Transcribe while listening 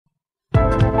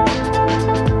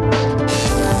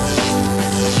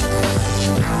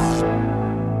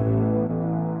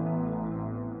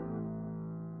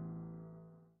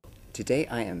Today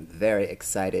I am very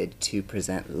excited to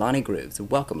present Lani Grooves.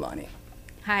 Welcome, Lani.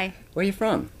 Hi. Where are you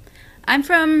from? I'm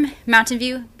from Mountain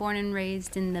View, born and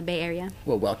raised in the Bay Area.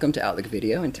 Well, welcome to Outlook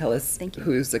Video, and tell us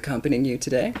who's accompanying you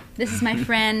today. This is my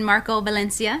friend Marco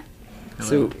Valencia. Hello.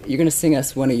 So you're going to sing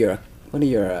us one of your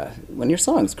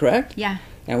songs, correct? Yeah.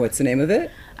 And what's the name of it?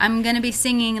 I'm going to be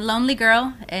singing "Lonely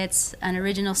Girl." It's an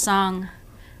original song,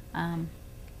 and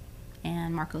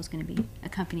Marco's going to be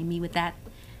accompanying me with that.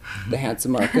 The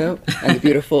handsome Marco and the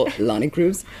beautiful Lani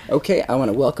Grooves. Okay, I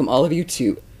want to welcome all of you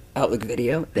to Outlook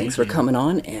Video. Thanks for coming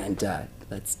on, and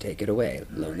let's take it away,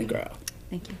 Lonely Girl.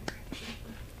 Thank you.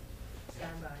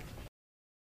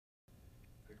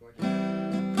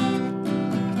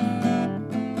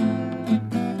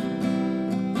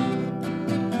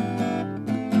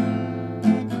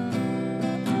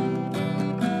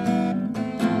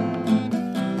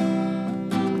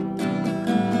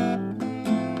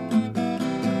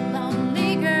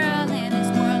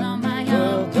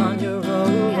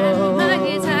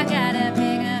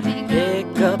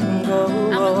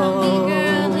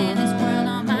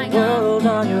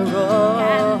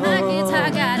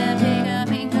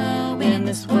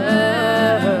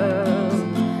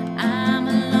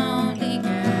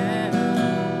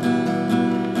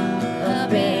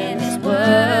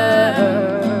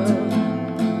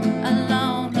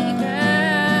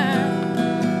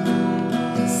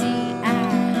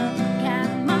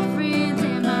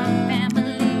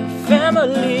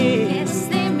 Yes,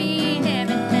 they mean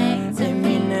everything. They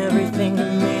mean everything to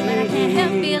me. But I can't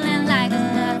help feeling like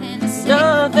there's nothing to say.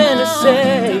 Nothing to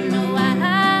say. Don't know why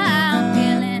I'm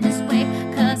feeling this way,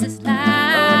 'cause it's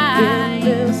like,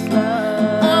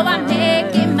 oh, I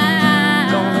make it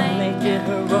mine. Gonna make it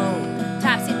her own.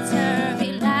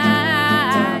 Topsy-turvy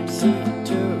life.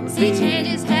 Topsy-turvy. See,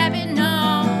 changes happen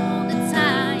all the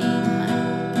time.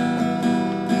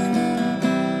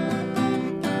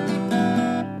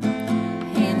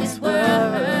 In this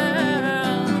world,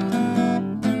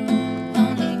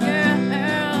 lonely girl.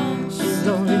 She's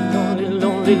lonely, lonely,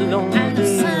 lonely, lonely. I know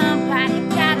somebody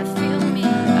gotta feel me.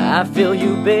 I feel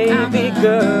you, baby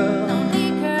girl. Lonely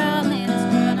girl in this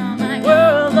world on my own.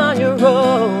 World on your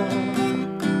own.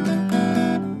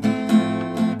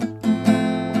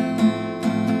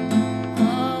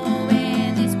 Oh,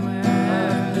 in this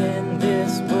world. In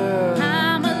this world.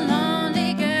 I'm a lonely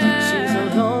girl. She's a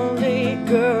lonely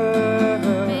girl.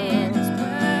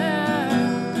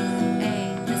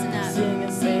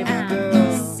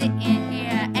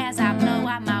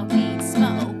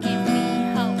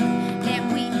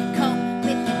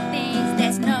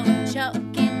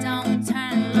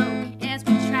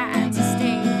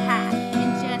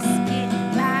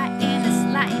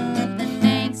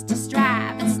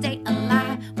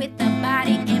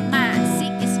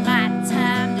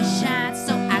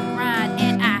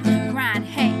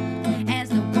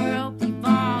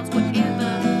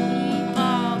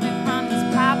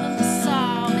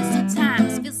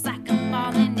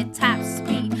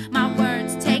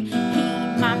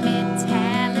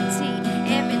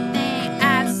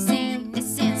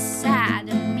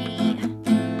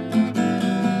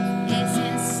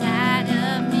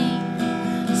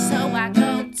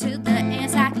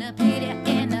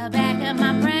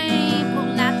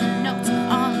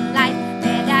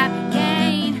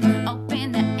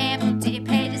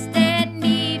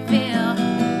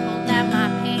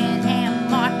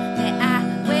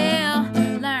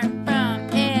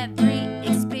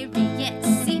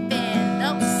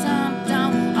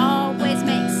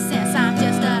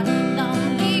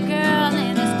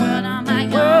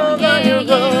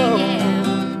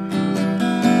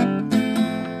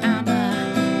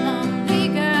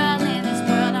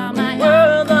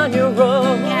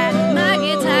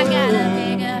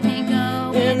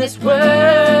 This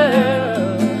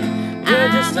world, you're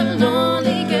just a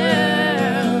lonely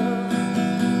girl.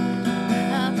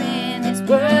 Up in this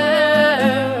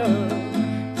world,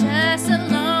 just a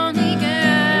lonely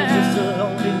girl. Just a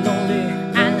lonely, lonely.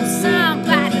 I know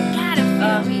somebody gotta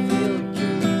feel me. I feel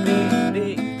you, baby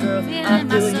girl. I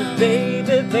feel you,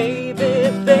 baby, baby,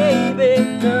 baby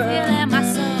girl. Feeling my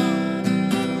soul.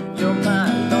 You're my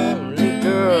lonely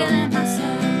girl. Feeling my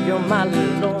soul. You're my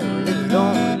lonely,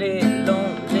 lonely.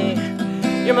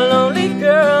 You're my lonely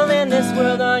girl in this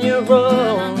world on your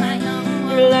own.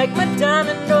 You're like my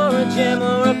diamond or a gem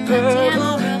or a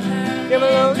pearl. You're my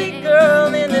lonely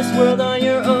girl in this world on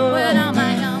your own.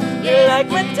 You're like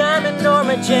my diamond or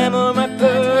my gem or my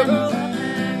pearl.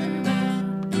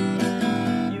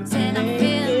 You can make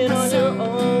it on your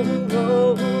own.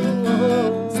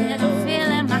 Said I'm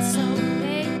feeling my soul,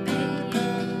 baby.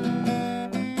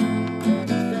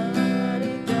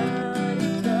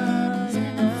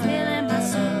 Said I'm feeling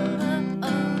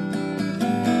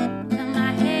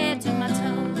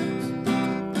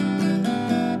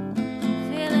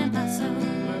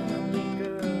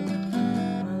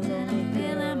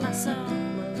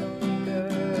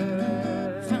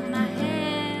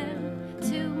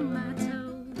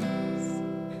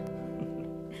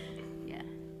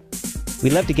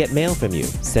We'd love to get mail from you.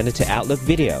 Send it to Outlook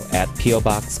Video at P.O.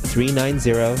 Box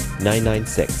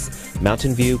 390996,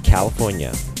 Mountain View,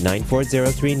 California,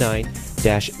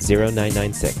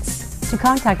 94039-0996. To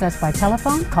contact us by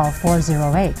telephone, call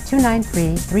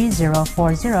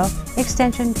 408-293-3040,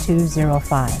 extension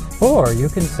 205. Or you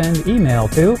can send email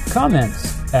to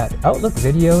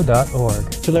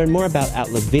comments@outlookvideo.org. To learn more about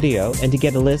Outlook Video and to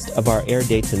get a list of our air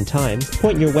dates and times,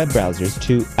 point your web browsers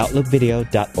to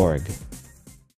outlookvideo.org.